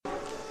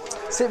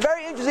So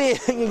very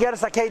interesting in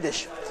Igeres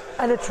HaKodesh.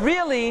 And it's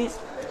really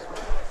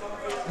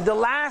the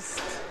last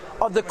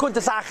of the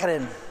Kuntas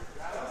Acharin.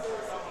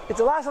 It's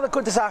the last of the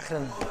Kuntas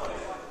Acharin.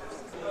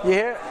 You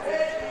hear?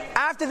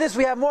 After this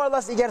we have more or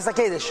less Igeres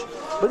HaKodesh.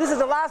 But this is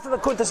the last of the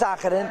Kuntas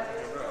Acharin.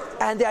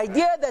 And the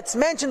idea that's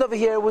mentioned over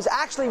here was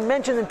actually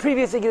mentioned in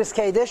previous Igeres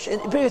HaKodesh, in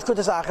previous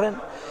Kuntas Acharin.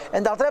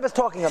 And the Alter Rebbe is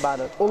talking about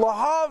it.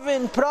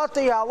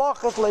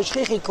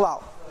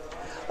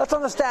 Let's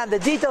understand the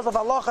details of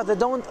halacha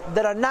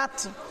that are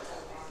not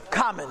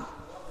common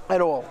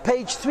at all.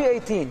 Page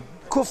 318.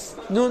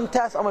 Kuf Nun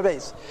Tes Amar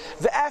Beis.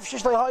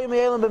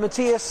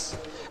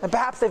 And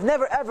perhaps they've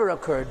never ever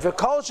occurred. They're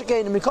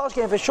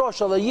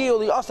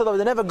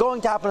never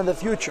going to happen in the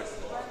future.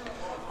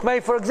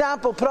 For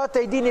example,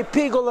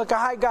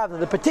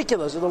 the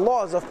particulars of the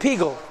laws of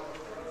Pigul.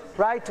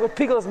 Right? What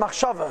Pigul is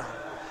Machshava.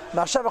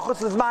 Machshava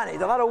Chutz Lizmani.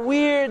 There are a lot of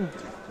weird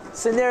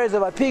scenarios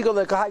about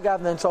Pigul, Kahai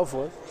Gavna, and so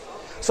forth.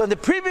 So in the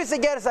previous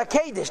Igeres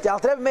HaKodesh, the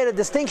Alter Rebbe made a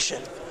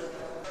distinction.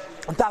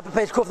 On top of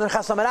page Kuf Nun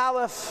Ches Amar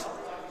Aleph.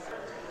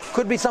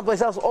 Could be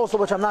someplace else also,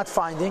 which I'm not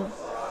finding,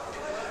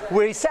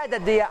 where he said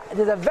that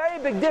there's a very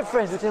big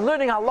difference between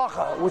learning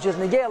halacha, which is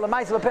negei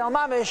l'maisa b'peil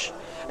mamish,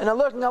 and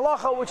learning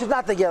halacha, which is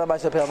not negei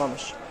l'maisa b'peil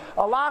mamish.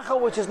 Halacha,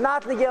 which is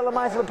not negei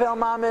l'maisa b'peil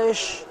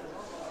mamish,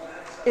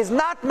 is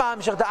not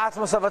mamshech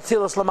da'atzmos of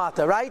atzilus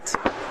lamata, right?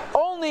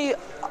 Only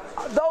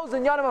those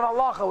in yanim of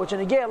halacha, which are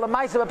negei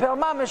l'maisa b'peil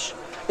mamish,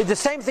 is the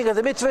same thing as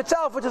the mitzvah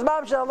itself, which is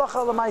mamshech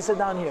halacha l'maisa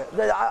down here.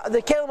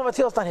 The kelim of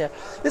atzilus down here.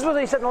 This was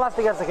what he said in the last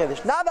Igeres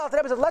HaKodesh. Now the Alter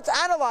Rebbe says, let's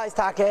analyze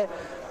Takeh.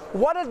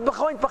 What is the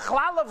point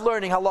of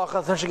learning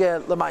halacha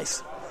negei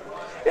l'maisa?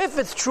 If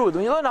it's true,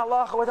 when you learn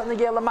halacha without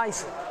negei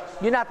l'maisa,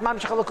 you're not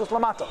mamshech halakus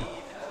lamata,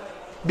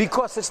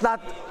 because it's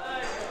not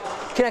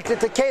connected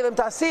to kelim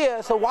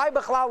ta'asiyah. So why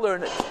b'chlal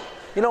learn it?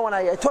 You know, when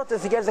I taught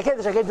this Igeres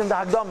HaKodesh, I gave them the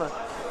Hagdama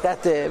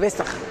that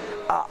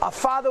a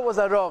father was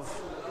a Rav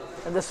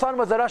and the son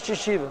was a Rosh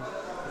Yeshiva.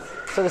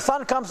 So the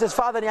son comes to his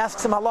father and he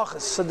asks him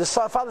halachas. So the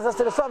father says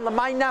to the son,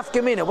 "L'may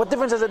nafka mina." What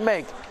difference does it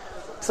make?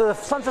 So the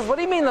son says, "What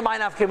do you mean l'may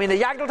nafka mina?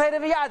 Yagdal teira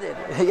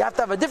v'yadid. You have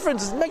to have a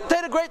difference. Make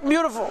teira great and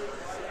beautiful."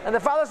 And the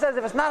father says,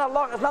 "If it's not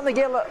halach, it's not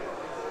negela.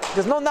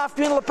 There's no nafka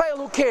mina l'peil.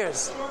 Who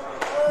cares?"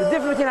 The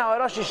difference between how a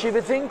Rosh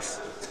Yeshiva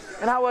thinks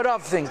and how a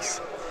Rav thinks.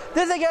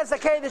 This Igeres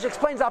HaKodesh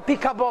explains Al Pi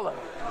Kabbalah.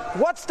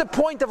 What's the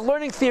point of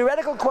learning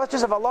theoretical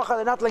questions of halacha that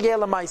are not legei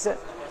l'maisa?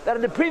 That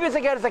in the previous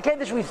Igeres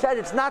HaKodesh we said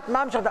it's not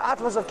mamshach the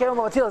atmos of kelim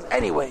v'atilas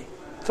anyway.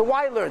 So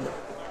why learn them?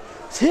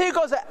 So here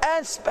goes the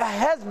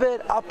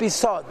hezbed al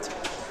pisod.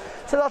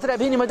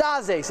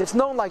 It's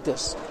known like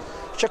this.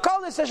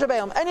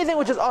 Anything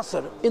which is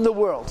asr in the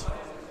world.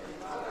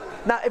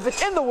 Now, if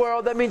it's in the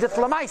world, that means it's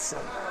l'maisa.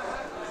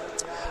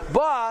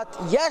 But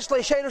yesh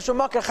le'sheinu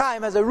shumakar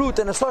chaim has a root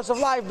and a source of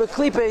life, but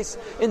klipes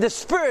in the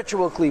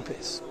spiritual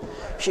klipes.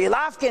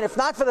 Sheilafkin, if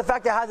not for the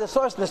fact that it has a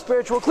source in the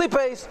spiritual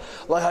klipes,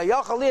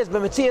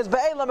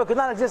 it could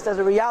not exist as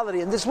a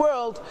reality in this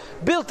world.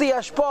 Bilti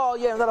ashpal,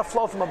 not a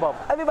flow from above.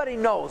 Everybody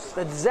knows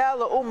that zeh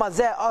le'umma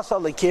zeh asa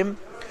likim,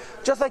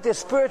 just like the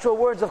spiritual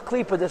words of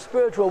klipa, the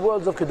spiritual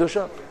words of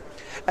kedusha,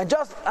 and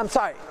just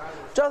like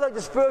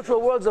the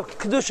spiritual words of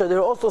kedusha, there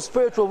are also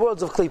spiritual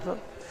words of klipa.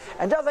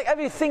 And just like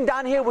everything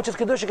down here which is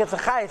kedusha gets a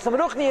chayis, some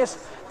ruchnius,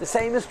 the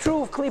same is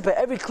true of klipa.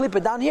 Every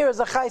klipa down here is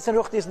a chayis and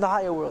ruchnius in the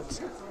higher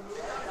worlds.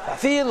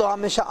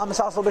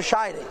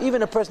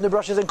 Even a person who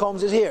brushes and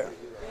combs is here.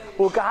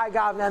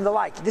 And the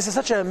like. This is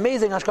such an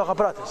amazing hashkacha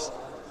pratis.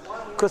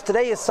 Because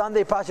today is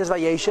Sunday, Parshas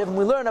Vayeshev, and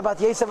we learn about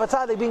Yosef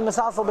HaTzadik being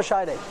Mesalsel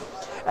B'Shaydei.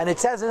 And it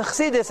says in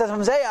Chassidus, it says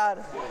from Zayar,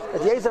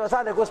 that Yosef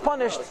HaTzadik was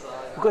punished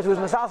because he was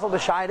Mesalsel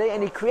B'Shaydei,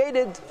 and he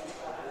created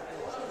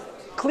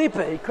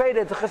Klipa, he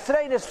created the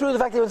Chesreinis through the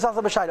fact that he was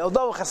Mesalsel B'Shaydei.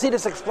 Although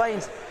Chassidus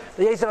explains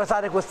that Yosef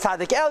HaTzadik was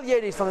Tzadik El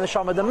Yed, he's from the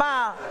Shama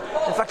Dema,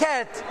 and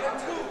Faket,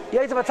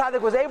 Yosef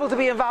HaTzadik was able to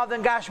be involved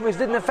in Gashmis,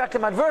 didn't affect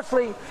him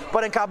adversely,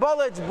 but in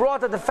Kabbalah it's brought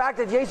that the fact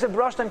that Yosef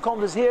brushed and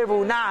combed his hair,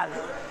 V'unad,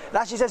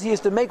 Rashi says he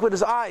used to make with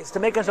his eyes, to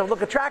make himself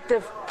look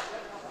attractive,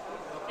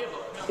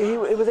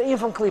 it was a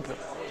from Klipa.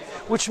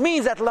 Which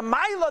means that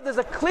Lamaila, there's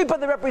a Klipa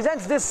that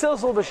represents this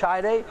Silsul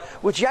B'Shaydei,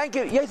 which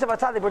Yosef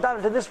HaTzadik brought down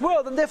into this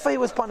world, and therefore he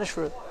was punished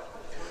for it.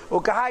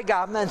 Ukahai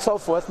Gavna and so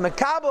forth.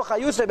 Mekabel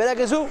Chayusei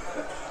Beregezu.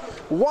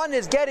 One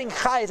is getting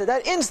Chayis at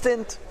that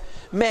instant,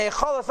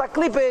 Me'echolas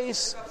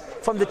HaKlipes,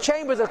 from the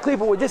chambers of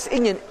Klipa where this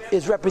inyan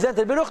is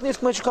represented.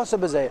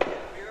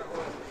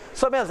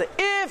 So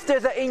if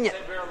there's an inyan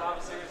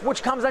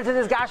which comes into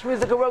this Gash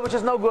musical world which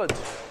is no good,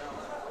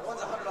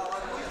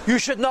 you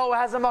should know it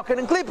has a Makkah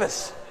and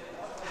Klipas.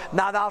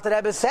 Now the Alter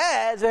Rebbe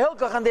says,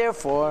 and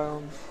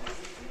therefore,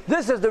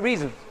 this is the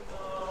reason.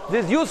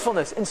 There's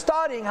usefulness in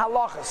studying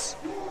halachas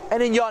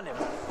and in yonim.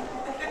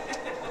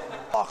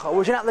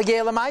 Which are not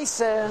legei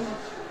l'maisa.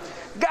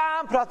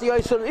 Gam prati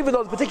yisur, even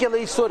though it's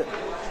particularly yisur.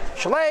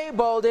 Shalei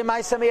bol de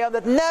maisa miyah,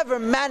 that never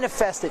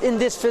manifested in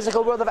this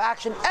physical world of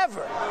action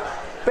ever.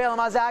 Be'el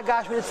mazah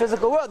gashmi, this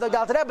physical world. The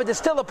Alter Rebbe, there's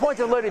still a point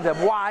of learning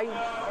them. Why?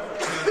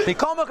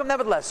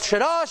 Nevertheless,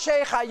 shara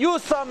sheikh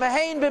hayusa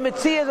mehein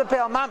b'mitziyah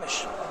be'el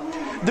mamish.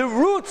 The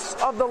roots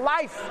of the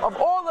life of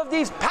all of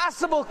these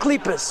possible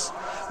klipas,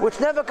 which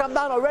never come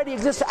down, already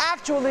exist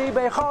actually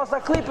beichos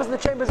klipas in the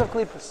chambers of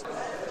klipas.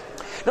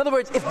 In other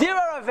words, if there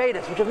are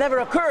Avedas which have never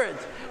occurred,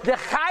 the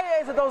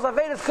chaya is that those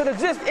Avedas could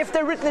exist if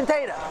they're written in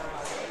Teda.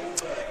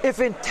 If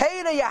in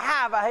Teda you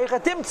have a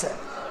Heichatimtze,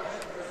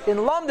 in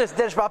Lomdus,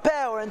 Dersh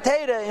Bapeh, or in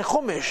Teda, in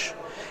Chumash,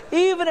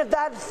 even if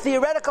that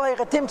theoretical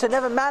Heichatimtze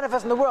never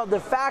manifests in the world, the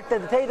fact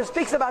that the Teda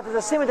speaks about is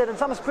a simon that in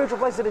some spiritual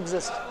place it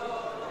exists.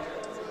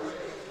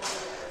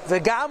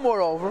 V'gam,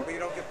 moreover, but you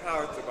don't get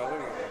power to by learning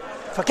them.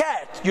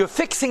 Forget, you're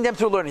fixing them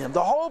through learning them.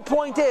 The whole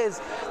point is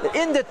that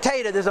in the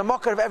Teda there's a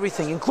makar of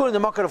everything, including the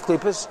makar of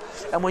klipas.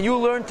 And when you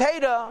learn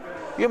Teda,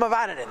 you're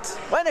mavaded it.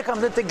 When it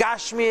comes into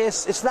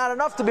Gashmias, it's not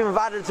enough to be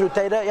mavaded through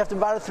Teda, you have to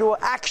be mavaded through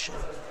action.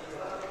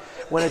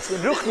 When it's in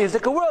Ruchnias,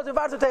 the world, you're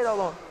mavaded through Teda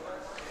alone.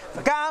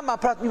 I'm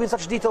not even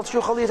such detailed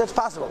shluchali as that's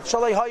possible.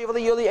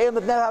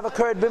 That never have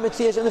occurred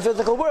b'mitzias in the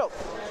physical world.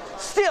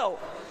 Still,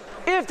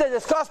 if they're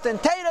discussed in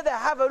Teda, they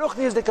have a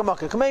ruchnius de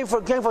kamakah.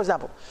 For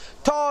example,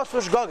 Tos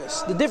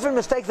v'shgogas, the different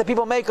mistakes that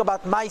people make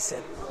about ma'aser.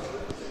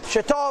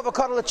 Shetov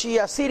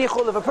v'karlachiyah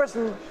sirichul. If a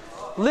person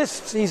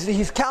lists,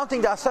 he's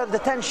counting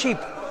the 10 sheep,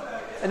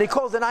 and he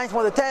calls the 9th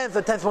one the 10th,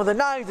 the 10th one the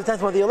 9th, the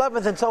 10th one the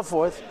 11th, and so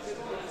forth.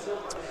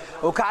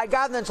 Ukai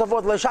gadna and so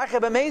forth. L'shacheh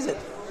b'mezid,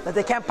 that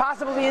they can't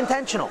possibly be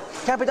intentional,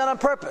 can't be done on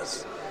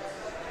purpose.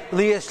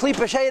 Li'yashli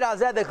p'sheira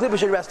zeh, the klipa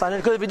should rest on it,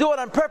 because if you do it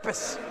on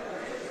purpose,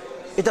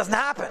 it doesn't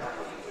happen.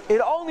 It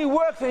only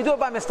works when you do it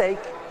by mistake.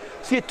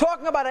 So you're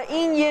talking about an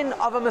inyan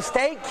of a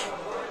mistake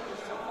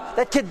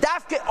that could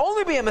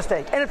only be a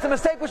mistake, and it's a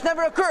mistake which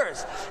never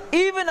occurs.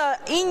 Even an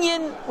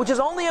inyan which is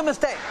only a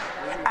mistake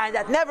and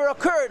that never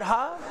occurred,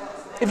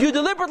 if you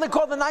deliberately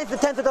call the 9th, the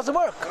 10th, it doesn't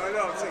work. No,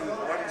 I'm saying,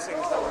 why are you saying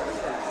it's not working?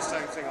 Just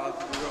saying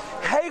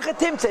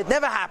Heichatimtze, it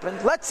never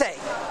happened. Let's say.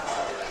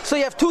 So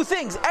you have two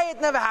things: A,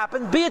 it never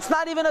happened; B, it's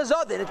not even a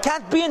zodin. It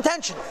can't be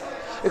intentional.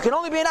 It can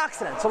only be an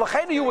accident. So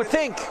l'chaynu, you would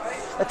think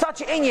that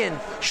such an inyan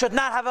should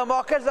not have a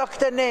makar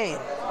zaktanein.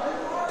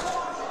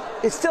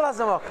 It still has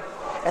a makar.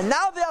 And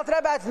now the Alter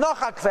Rebbe adds noch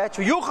hakvetch.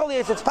 Usually,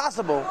 it's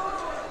possible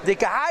the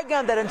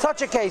kahaygan that in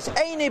such a case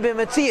eini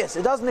b'metzias,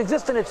 it doesn't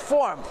exist in its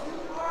form.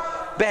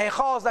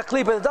 Behechos that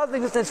klipas, it doesn't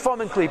exist in its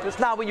form in klipas.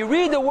 Now, when you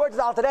read the words of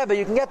the Alter Rebbe,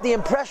 you can get the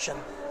impression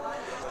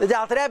that the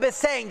Alter Rebbe is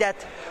saying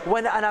that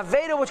when an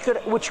Aveda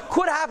which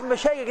could happen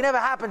b'shegeg never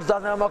happens,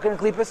 doesn't have a makar in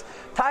klipas.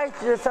 Tied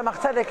to the Tzemach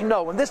Tzedek,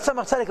 no. And this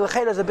Tzemach Tzedek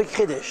l'chayla is a big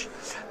chiddush.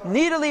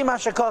 Nidali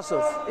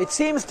mashakosov. It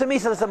seems to me,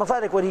 says the Tzemach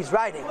Tzedek, what he's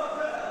writing,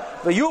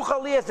 the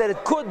yuchali is that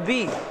it could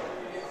be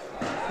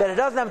that it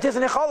doesn't have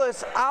tisan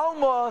echolos.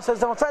 Alma, says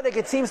the Tzemach Tzedek,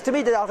 it seems to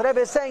me that the Alter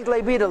Rebbe is saying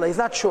leibidale. He's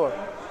not sure.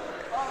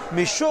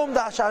 Mishum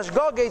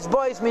da'ashashgoges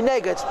boys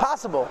minega. It's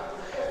possible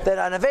that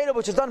an Aveda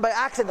which is done by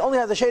accident only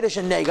has a shadish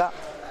and nega.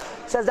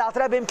 Says the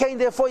Alter Rebbe came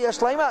therefore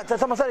yeshleimar. Says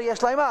someone said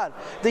yeshleimar.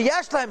 The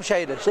yeshleim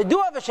shadish. They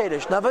do have a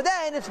shadish. Now, but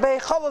then it's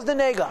beicholos the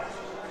nega.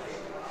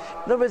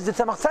 In other words, the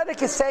Tzemach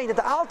Tzedek is saying that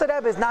the Alter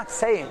Rebbe is not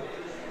saying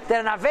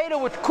that an Aveda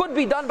which could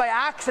be done by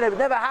accident, it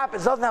never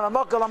happens, doesn't have a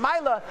makar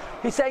l'mayla.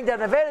 He's saying that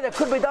an Aveda that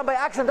could be done by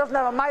accident doesn't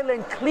have a mayla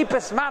in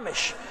klipas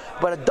mamish,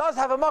 but it does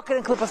have a makar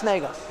in klipas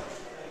nega.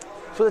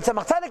 So the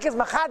Tzemach Tzedek is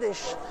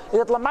machadish, is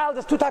that l'mayla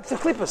there's two types of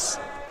klipas,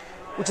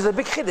 which is a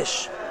big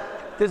chiddush.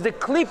 There's the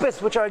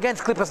klipas which are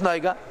against klipas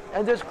nega,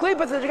 and there's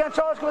klipas that are against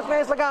shalosh klipas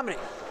meis lagamri.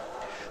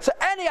 So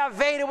any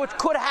Aveda which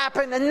could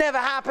happen and never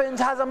happens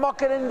has a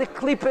makar in the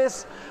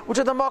klipas, which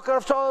is the makar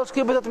of shalosh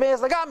klipas meis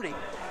lagamri.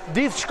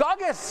 These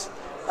shkagas,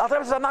 Alter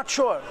Rebbe says, I'm not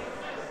sure.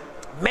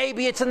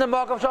 Maybe it's in the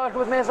makar of shalosh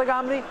klipas meis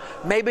lagamri,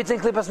 maybe it's in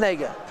klipas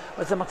nega.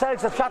 But the Tzemach Tzedek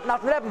says pshat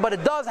not Rebbe, but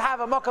it does have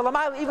a makar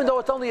l'mayla, even though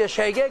it's only a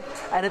shegeg,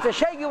 and it's a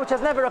shegeg which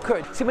has never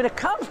occurred. See, when it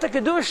comes to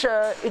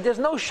kedusha, there's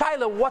no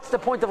shaila. What's the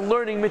point of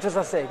learning mitzvahs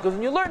aseh? Because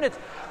when you learn it,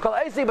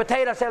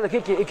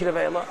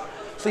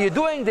 so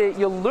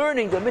you're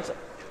learning the mitzvah.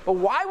 But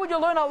why would you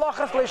learn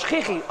halachas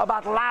leishchichi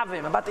about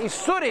lavim, about the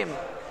isurim?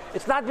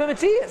 It's not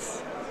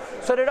b'mitzias.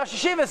 So the Rosh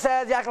Hashiva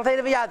says yakal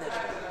teira v'yadish.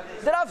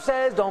 The Rav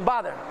says don't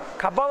bother.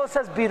 Kabbalah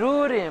says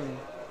birurim.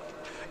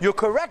 You're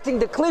correcting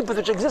the klipas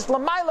which exist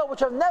l'mayla,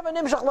 which have never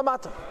nimshach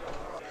l'mata.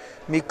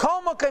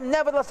 Mikol mokem,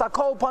 nevertheless,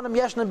 akol panim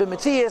yeshna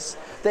b'mitzias.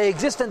 They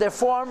exist in their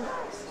form.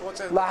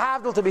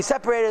 Lahavdil, to be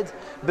separated.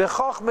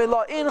 B'choch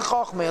melah, in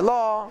choch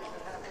melah.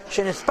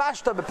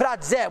 Shenispashta b'prat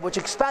zeh, which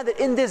expanded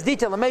in this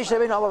detail. Moshe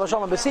Rabbeinu alav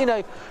hashalom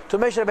b'Sinai to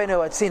Moshe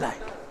Rabbeinu at Sinai.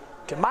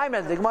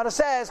 K'maymed, the Gemara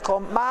says,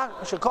 shekol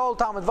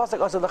talmid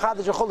vasak asad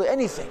l'chadish yachol,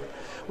 anything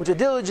which a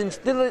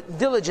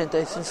diligent,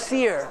 a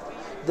sincere,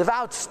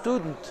 devout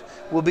student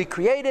will be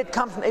created,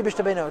 comes from Eibush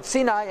Rabbeinu at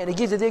Sinai, and he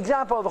gives you the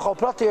example of v'chol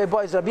prati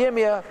boys Rabbi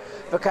Yirmiyah,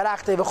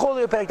 v'karachte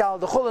v'chol perek dal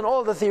d'chol, and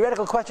all the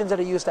theoretical questions that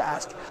he used to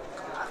ask.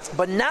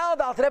 But now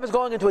the Alter Rebbe is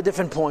going into a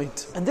different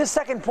point, and this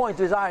second point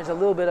desires a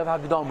little bit of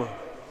Hagdama.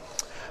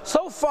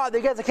 So far, the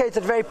Gezek it's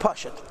very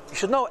pashut. You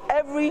should know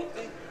every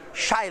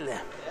shaila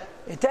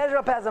in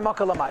Tezrah has a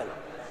makar l'mayla.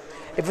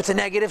 If it's a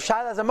negative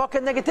shaila, has a makar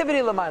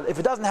negativity l'mayla. If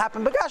it doesn't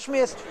happen,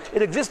 b'gashmias,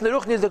 it exists in the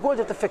ruchnis, the courts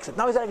have to fix it.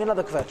 Now he's adding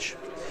another kvetch.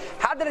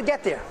 How did it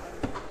get there?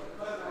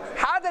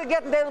 How did other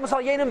get in the Elam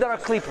Masal Yenim that are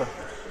Klipa.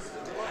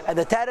 And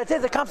the Teretz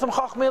is, it comes from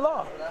Chachmei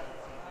Law,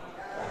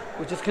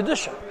 which is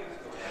Kedusha.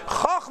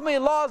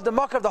 Chachmei Law is the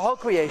mark of the whole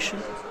creation.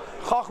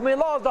 Chachmei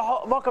Law is the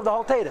mark of the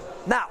whole Torah.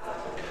 Now,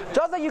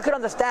 just like you can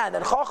understand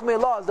that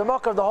Chachmei Law is the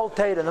mark of the whole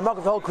Torah and the mark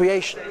of the whole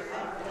creation,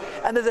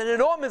 and there's an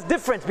enormous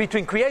difference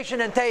between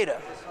creation and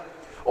Torah,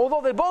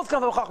 although they both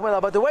come from Chachmei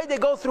Law, but the way they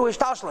go through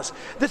Hishtashlis,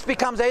 this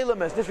becomes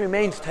Elamis, this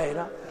remains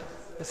Torah.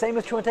 The same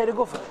is true in Torah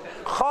Gufa.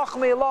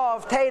 Chachmei Law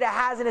of Torah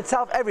has in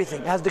itself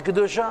everything. It has the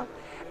Kedusha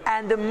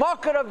and the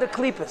marker of the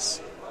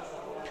Klippas.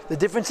 The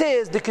difference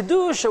is the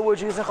Kedusha,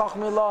 which is in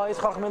Chachmei Law, is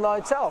Chachmei Law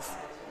itself.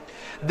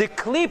 The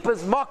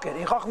Klippas marker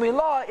in Chachmei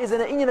Law is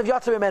an inyan of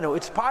Yatzer Menu.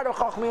 It's part of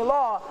Chachmei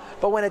Law,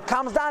 but when it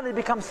comes down, it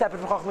becomes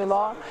separate from Chachmei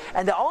Law.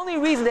 And the only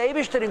reason the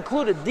Eibishter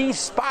included these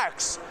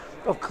sparks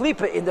of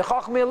Klippa in the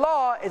Chachmei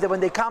Law is that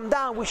when they come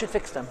down, we should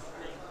fix them.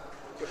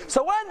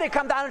 So when they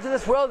come down into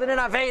this world and in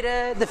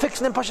Aveda, the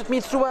fixing them Pashat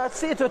means through a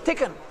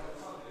tikkun.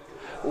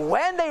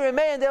 When they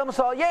remain in the Elam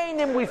Masal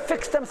Yenim, we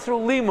fix them through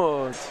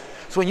limud.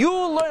 So when you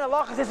learn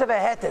halachas of a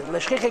heted,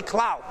 l'shchiche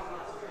klal,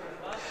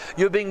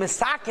 you're being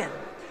misaken.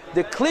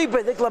 The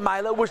klipa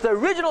diklamaila, which the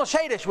original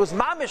shadish was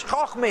mamish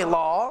chachmei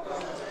law.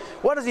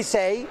 What does he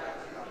say?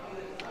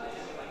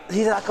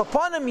 He said,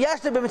 "Akaponim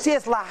yeshter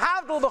b'metzias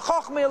lahavdol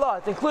b'chachmei law."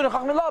 It's including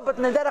chachmei law, but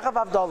in the derech of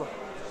avdala.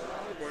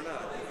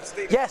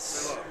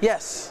 Yes,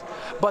 yes.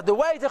 But the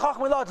way to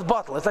chachmei law, it's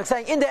bottle. It's like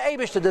saying in the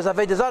Eibishter does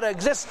Avodah Zarah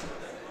exist?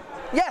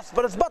 Yes,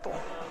 but it's bottle.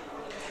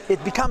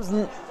 It becomes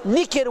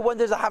nikir when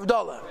there's a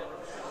havdalah.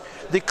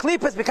 The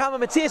klipas become a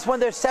metzias when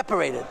they're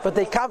separated, but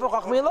they come from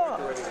chachmei law.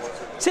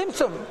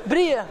 Tzimtzum,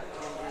 bria,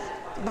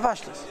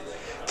 b'pashtus.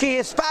 Ki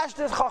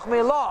yispashtus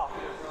chachmei law.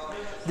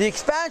 The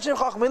expansion of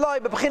chachmei law,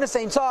 b'bechinas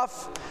ein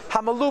sof,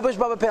 hamalubash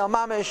b'bapel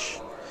mamish.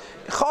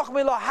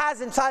 Chachmei law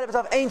has inside of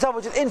itself ein sof,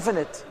 which is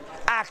infinite,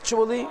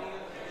 actually,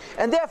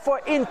 and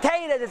therefore in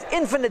Torah there's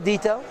infinite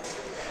detail.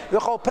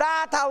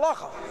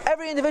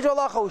 Every individual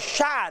halacha,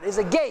 shad, is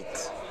a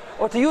gate,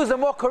 or to use the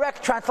more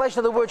correct translation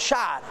of the word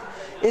shad,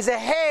 is a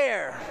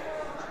hair.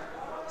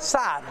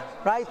 Sad,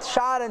 right?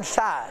 Shad and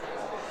sad.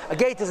 A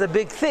gate is a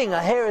big thing, a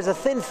hair is a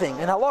thin thing,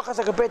 and halachas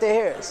are compared to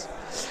hairs.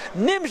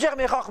 Nimshech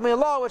mi chachmei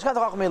law, which comes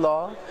from chachmei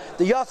law,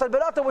 the Yasar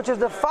Berata, which is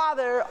the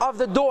father of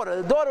the daughter.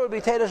 The daughter would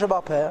be Teira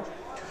Shabbat.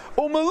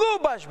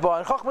 Umelubash ba,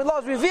 and chachmei law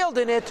is revealed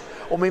in it.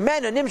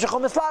 Umimenu nimshech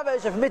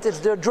umeslavesh, if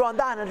mitzvahs they're drawn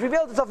down, and it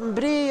revealed itself in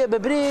bri,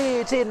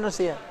 bebri, tzir,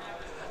 nasiya.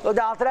 So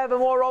the Alter Rebbe,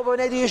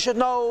 moreover, you should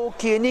know,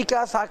 ki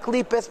enikas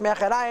ha-klipes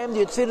me'acharayim,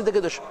 the Yitzvir de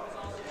Kedusha.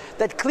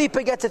 That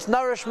klipa gets its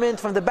nourishment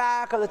from the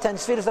back of the 10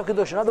 spheres of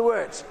Kedusha. In other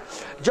words,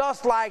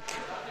 just like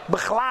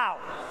Bechlal,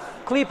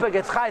 klipa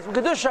gets chayes from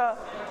Kedusha,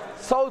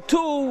 so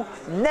too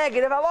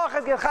negative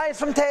halachas get chayes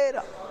from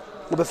Teira.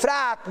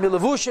 Ubefrat,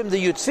 milevushim, the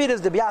Yud spheres,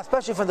 the Biyah,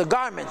 especially from the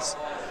garments,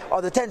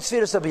 or the 10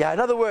 spheres of Biyah. In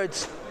other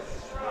words,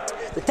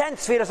 the 10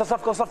 spheres are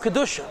of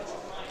Kedusha.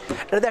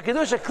 And that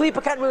Kedusha,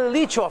 klipa can't really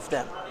leech off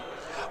them.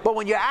 But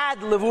when you add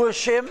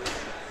levushim,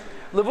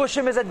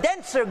 levushim is a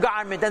denser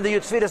garment than the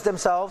Yutzviras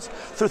themselves.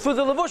 Through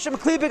the levushim,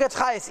 klipa gets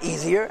chayes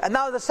easier. And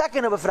now the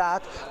second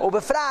ubefrat,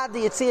 the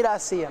Yetzirah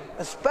Asiyah.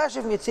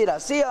 Especially from Yetzirah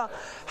Asiyah,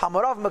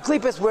 Hamorav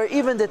Meklipis, where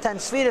even the 10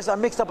 spheres are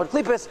mixed up with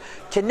klipis,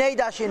 Kenei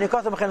Dashi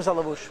Nikotam Chenes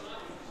Alavush.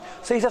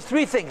 So he says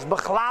three things: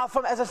 Bechlal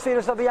from Esas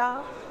Spheres of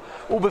Biyah,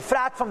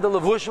 ubefrat from the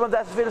levushim of the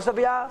Esas Spheres of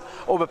Biyah,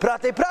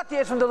 ubeprate prati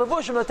is from the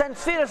levushim, the 10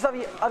 spheres of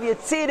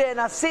Yetzirah and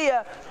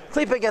Asiyah,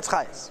 klipa gets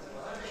chayes.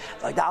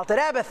 Like the Alter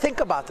Rebbe, think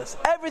about this.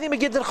 Everything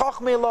begins in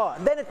Chachmei Law,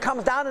 and then it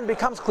comes down and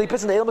becomes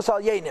Klippas in the Elam Masal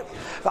Yenim.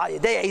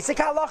 V'ayidei Eisik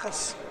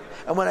halachas.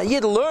 And when a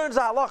Yid learns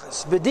the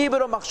halachas,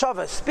 b'dibur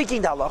u'machshava,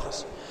 speaking the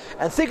halachas,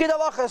 and thinking the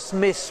halachas,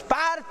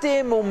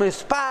 mispartim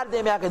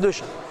u'mispartim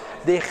ya-kedusha.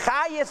 The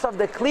chayes of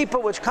the Klippa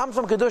which comes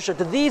from Kedusha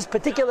to these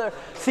particular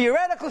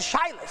theoretical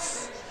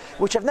shilas,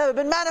 which have never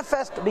been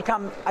manifest,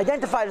 become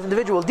identified as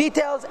individual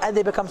details, and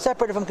they become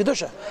separated from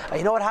Kedusha. And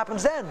you know what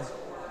happens then?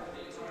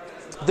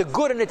 The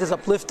good in it is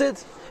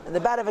uplifted, and the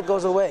bad of it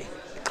goes away.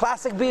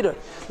 Classic beater.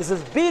 This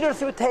is beater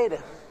through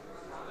Teira.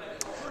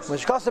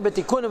 Which costs a bit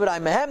tikkun v'ray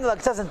mehemna, like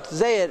it says in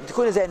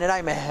tikkun zeh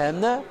neray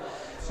mehemna,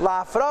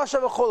 la frasha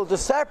v'chol, to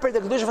separate the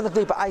kedusha from the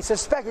klipa. I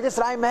suspect that this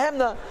ray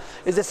mehemna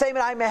is the same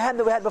ray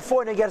mehemna we had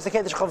before in Igeres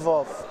HaKedesh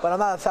Chavov, but I'm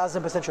not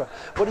 1,000% sure.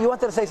 What do you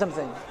wanted to say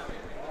something?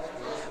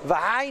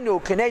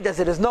 V'hainu kenei, as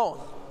it is known.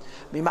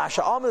 The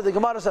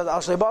Gemara says,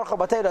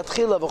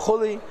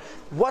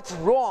 what's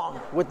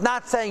wrong with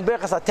not saying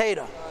Berachas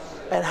HaTeira,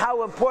 and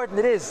how important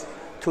it is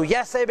to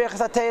yes say Berachas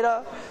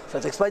HaTeira? So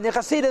it's explained in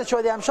Chassidus,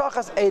 show the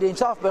Amshachas, Eidin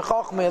Sof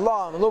Bechachmei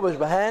Law, Melubash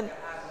Behen,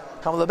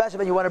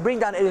 when you want to bring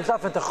down Eidin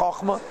Sof into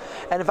Chachma,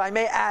 and if I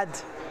may add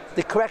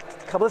the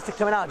correct Kabbalistic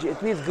terminology,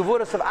 it means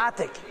Gevuras of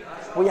Atik,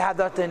 where you have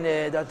that in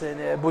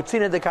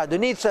Butzina de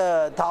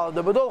Kardunitza, Tal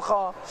de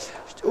Bedolcha,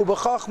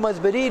 Ubechachma is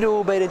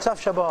Beridu, Beidin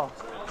Sof Shabbat.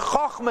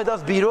 Chachma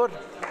does birur,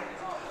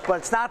 but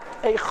it's not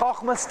a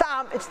chachma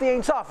stam, it's the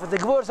Ein Sof, it's the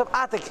Gevuras of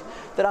Atik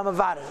that I'm a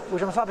vader,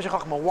 which I'm a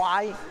chachma.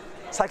 Why?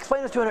 So I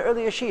explained this to you in an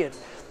earlier shiur.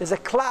 There's a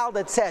cloud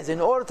that says,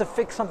 in order to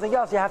fix something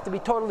else, you have to be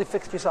totally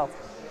fixed yourself.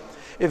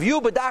 If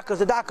you the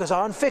dakas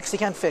are unfixed, you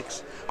can't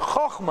fix.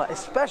 Chochma,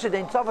 especially the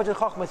Intzavach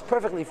Chochma, is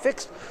perfectly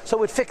fixed,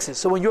 so it fixes.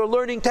 So when you're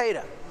learning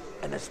Teira,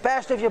 and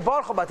especially if you're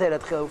Baruch Teira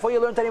before you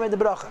learn Teira the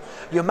Bracha,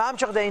 you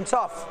mamshach the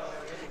Intzaf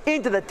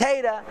into the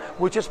Teira,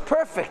 which is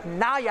perfect.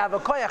 Now you have a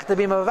koyach to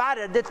be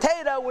mavader the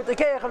Teira with the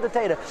koyach of the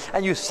Teira,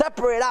 and you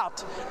separate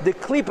out the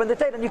klip and the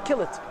Teira, and you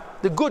kill it.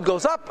 The good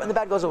goes up and the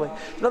bad goes away.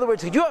 In other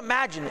words, could you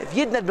imagine if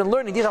Yidden had been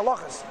learning these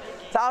halachas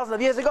thousands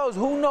of years ago,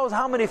 who knows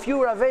how many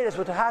fewer Avedas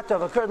would have had to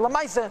have occurred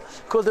Lamaisa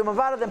because they're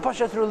mavader and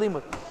pasha through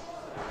limud.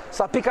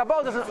 So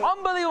Pikabod is an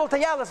unbelievable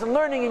tayalis in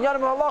learning in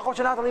Yadam Halacha which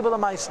are not a libel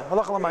Lamaisa.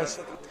 Halacha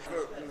Lamaisa.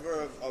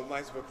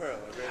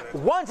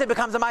 Once it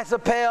becomes a Maisa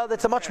Pale,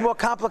 it's a much more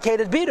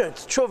complicated beater.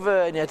 It's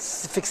tshuva and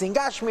it's fixing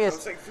gashmi. I'm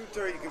saying through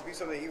Torah you could be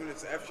something even if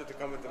it's extra to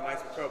come with the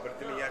Maisa Pale, but it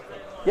didn't yet come.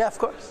 Yeah, of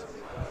course.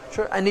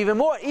 Sure. And even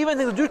more, even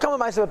things that do come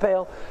with Maisa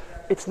Pale,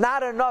 it's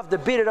not enough the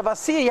beater of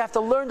Asiyah, you have to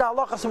learn the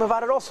halachas from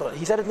Mavader also.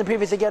 He said it in the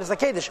previous Igeres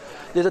HaKedesh.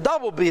 There's a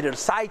double beater,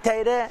 side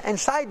Teire and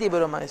side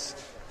Dibur Omais.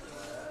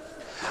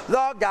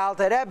 Log Dal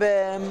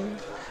Terebem.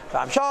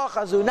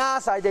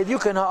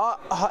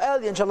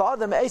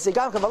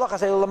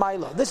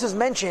 This is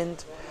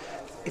mentioned,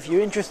 if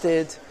you're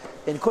interested,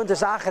 in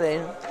Kuntas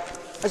Acharein.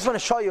 I just want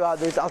to show you how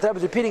this Alter Rebbe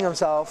is repeating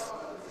himself.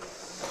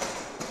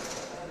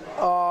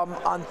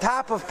 On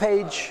top of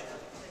page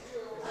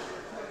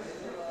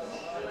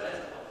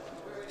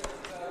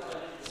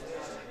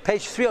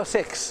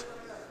 306,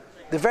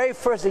 the very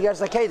first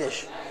Igeres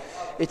HaKedesh,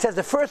 it says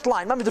the first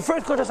line. Remember the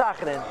first Kuntas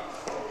Acharein.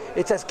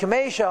 It says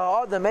Kamesha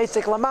Ha'adam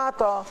Meisik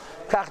Lamata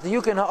Kach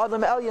Diyukin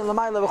Ha'adam Elyon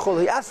Lamayla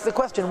V'chol. He asks the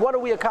question, what do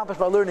we accomplish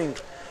by learning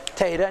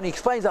Teira? And he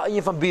explains that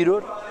from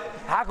Birur.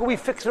 How can we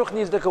fix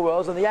Ruchni's Dika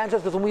worlds? And the answer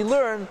is because when we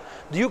learn,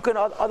 Diyukin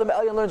Adam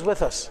Elyon learns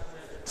with us.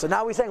 So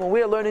now we're saying when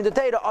we are learning the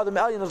Teira, Adam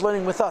Elyon is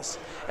learning with us.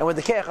 And with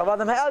the Keach of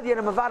Adam Elyon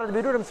and Mavara the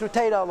Birurim through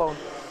Teira alone.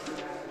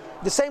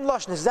 The same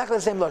Lashon, exactly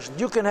the same Lashon.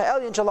 Diyukin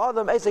Ha'elyon Shal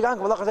Adam Eisik Ank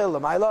V'lachat El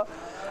Lamayla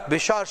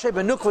B'shar Shei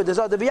B'nukva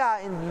Dezad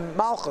B'yah in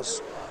Malchus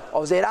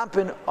of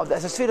Zeirampin of the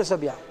Esesfira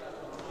Sabiyah.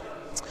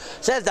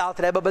 Says the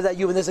Alter Rebbe, but that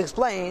this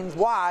explains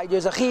why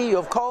there's a chi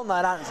of kol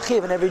naran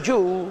chiv in every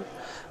Jew.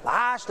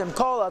 Lahashtem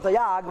kol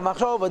atayag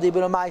machshova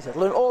dibur ma'aser.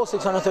 Learn all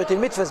 613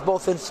 mitzvahs,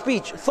 both in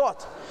speech,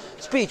 thought,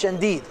 speech and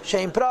deed.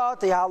 Shein prat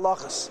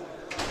halachas,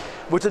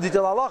 which are the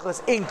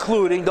halachas,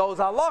 including those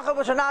halachas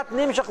which are not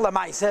nimshach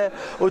lamaise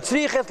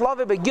utzriches love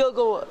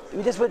begilgul.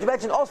 We just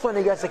mentioned also in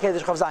the Igeres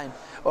HaKedesh Chav Zayin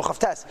or Chav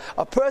Tes.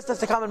 A person has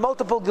to come in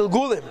multiple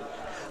gilgulim.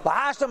 To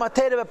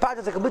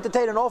complete the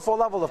Teira in all four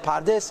levels of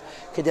Pardes,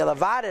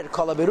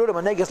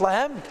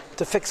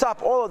 to fix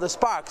up all of the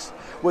sparks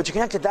which are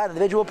connected to that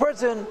individual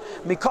person.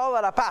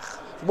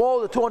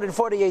 All the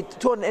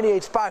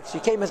 288 sparks,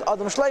 you came as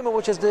Adam Shleima,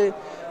 which is the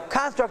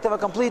construct of a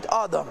complete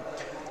Adam.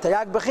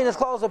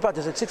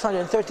 It's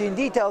 613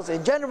 details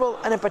in general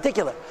and in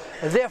particular.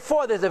 And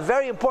therefore, there's a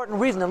very important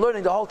reason in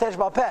learning the whole Teresh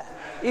Baal Peh.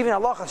 Even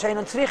halacha shein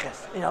and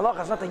tzriches. In halacha,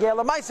 it's not a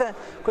gela ma'aseh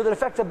because it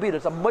affects a biddur.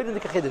 It's a moed in the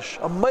kiddush,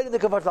 a moed in the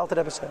kavod. The Alter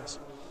Rebbe says.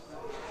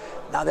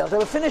 Now the Alter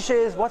Rebbe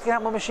finishes. What's going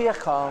to happen when Mashiach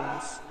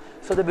comes?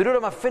 So the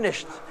bidurim are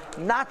finished,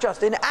 not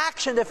just in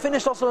action. They're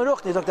finished also in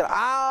ruchni. Dr.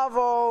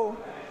 Avo,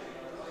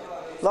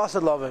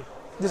 Lasad Love.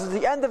 This is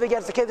the end of the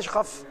Igeres HaKedesh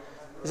Chav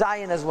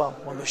Zayin as well.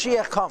 When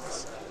Mashiach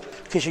comes.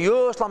 We're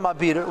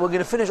going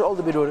to finish all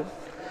the bidurim,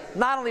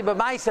 not only by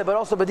Maisa but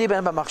also by Diba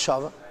and by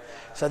Machshava.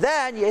 So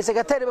then, we're going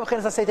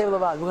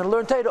to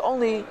learn Teira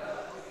only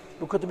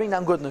because to bring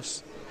down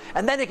goodness.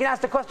 And then you can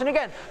ask the question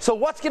again. So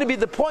what's going to be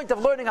the point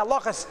of learning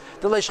halachas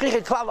the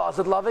leishchichet klala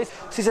azad laves?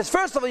 So he says,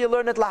 first of all, you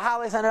learn it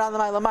lahales and around the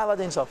ma'ila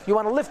din sof. You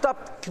want to lift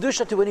up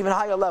kedusha to an even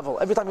higher level.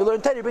 Every time you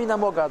learn Teira, you bring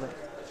down more godliness.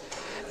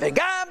 And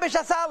there's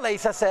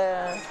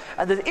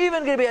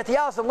even going to be a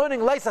tiyalas of learning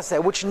leisaseh,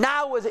 which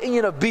now is an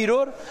inyan of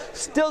birur.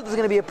 Still, there's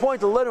going to be a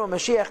point of learning when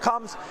Mashiach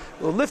comes.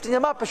 We're lifting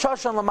them up,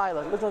 b'shashan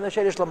l'mayla, lifting the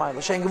shadish l'mayla,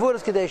 shein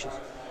gevuras kedeshis.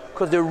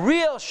 Because the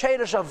real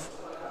shadish of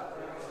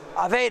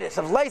avedis,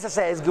 of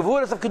leisaseh, is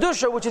gevuras of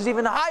kedusha, which is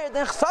even higher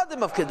than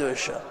chsadim of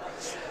kedusha.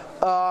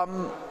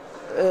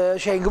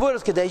 Shein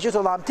gevuras kedeshis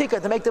or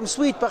lamtika, to make them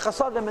sweet by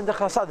chasadim and the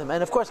chasadim.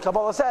 And of course,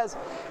 Kabbalah says,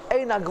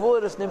 Eina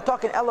gevuras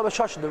nimtakin ela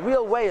b'shashan. The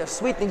real way of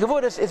sweetening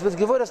gevuras is with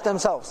gevuras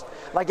themselves.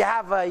 Like you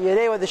have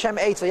Yerei with the Shem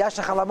Eitz,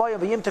 v'yashnach alamoyim,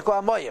 v'yimteku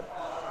amoyim.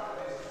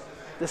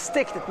 The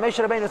stick that Moshe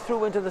Rabbeinu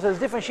threw into there's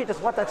different sheet as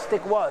what that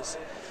stick was.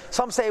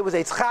 Some say it was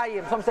Eitz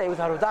Chayim, some say it was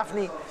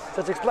Harudafni. So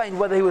it's explained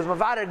whether he was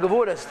Mavader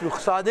gevuras through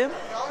chasadim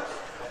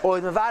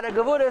or Mavader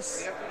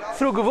gevuras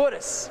through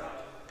gevuras.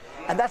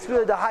 And that's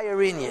really the higher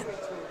inyan.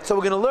 So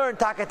we're going to learn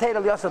Takatei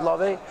al Yasad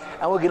Lave,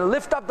 and we're going to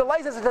lift up the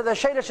license to the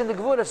Shadish and the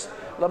Gevuras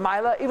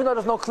Lamaila, even though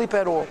there's no clip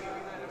at all.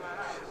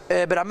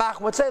 But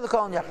Amach would say the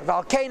Kolnya,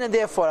 Valkain, and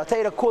therefore, I'll tell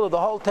you the Kula, the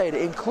whole Teira,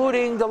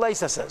 including the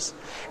licenses,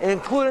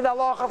 including the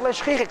Allah of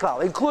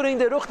Leshchichiklal, including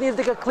the Ruchni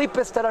Dika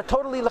Klipis that are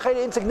totally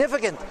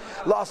insignificant,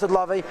 Lasad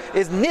Lave,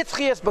 is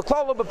Nitzchias,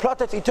 Beklalo,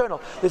 Bepratet,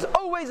 eternal. There's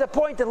always a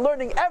point in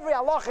learning every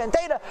Allah and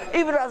Teira,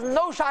 even if it has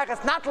no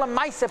Shaykhs, not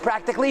Lamaisa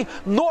practically,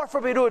 nor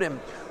for Birurim,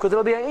 because there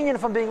will be an Indian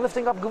from being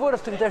lifting up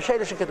Gevuras to their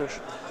Shadish and Kedush.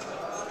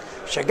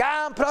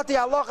 Shagam prati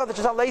halacha the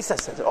Shazal Leisa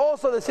says.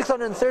 Also the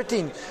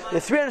 613,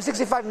 the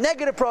 365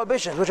 negative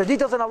prohibitions, which are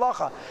details in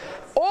halacha,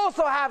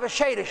 also have a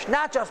shadish,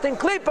 not just in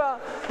klipa,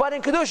 but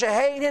in kedusha.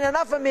 Hey, in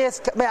enough of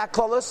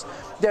me'aklolos,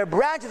 they're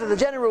branches of the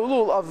general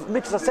rule of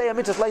mitzvah say and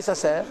mitzvah leisa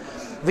say.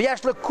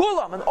 V'yesh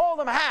lekulam, and all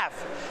of them have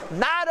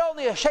not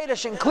only a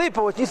shadish in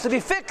klipa, which needs to be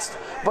fixed,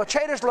 but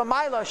shadish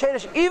lamaila,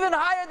 shadish even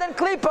higher than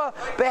klipa.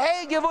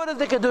 Behei gevudas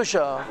the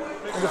kedusha,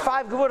 and the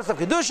 5 gevudas of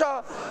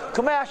kedusha,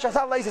 kumei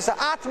Shazal Leisa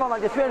atma,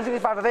 like the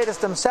 365 Avedas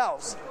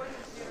themselves.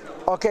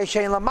 Okay,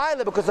 Shein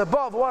Lamaila, because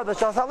above what the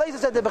Shazal Leisa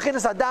said, the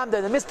Bechinas Adam,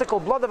 the mystical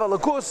blood of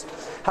Elokus,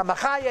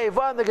 Hamachaya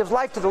Ivan that gives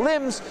life to the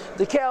limbs,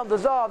 the Kel, the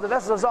Zav, the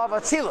vessel of Zav,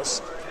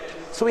 Atzilus.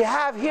 So we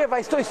have here,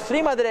 Vaistois,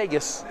 3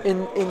 Madreges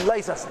in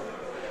Leisas.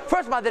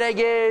 First Madreg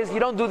is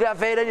you don't do the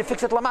Aveda and you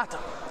fix it Lamata.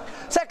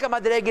 Second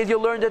Madreg is you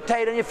learn the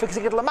Tate and you're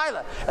fixing it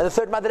Lamaila. And the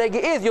third Madreg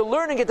is you're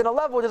learning it in a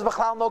level which is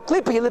Bachlal no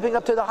Klipa, you're living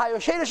up to the higher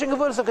Shadish and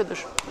Gevurus of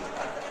Kiddush.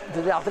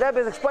 The Alter Rebbe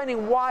is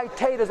explaining why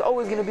Tate is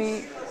always going to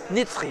be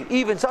Nitzchi.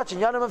 Even such in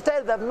Yonam of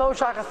Tate that have no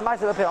Shachas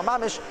Ma'aseh B'Peil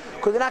Mamish,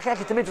 because they're not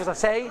connected to mitzvahs I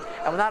say,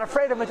 and we're not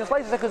afraid of mitzvahs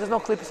later because there's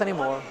no Klipas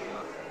anymore.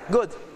 Good.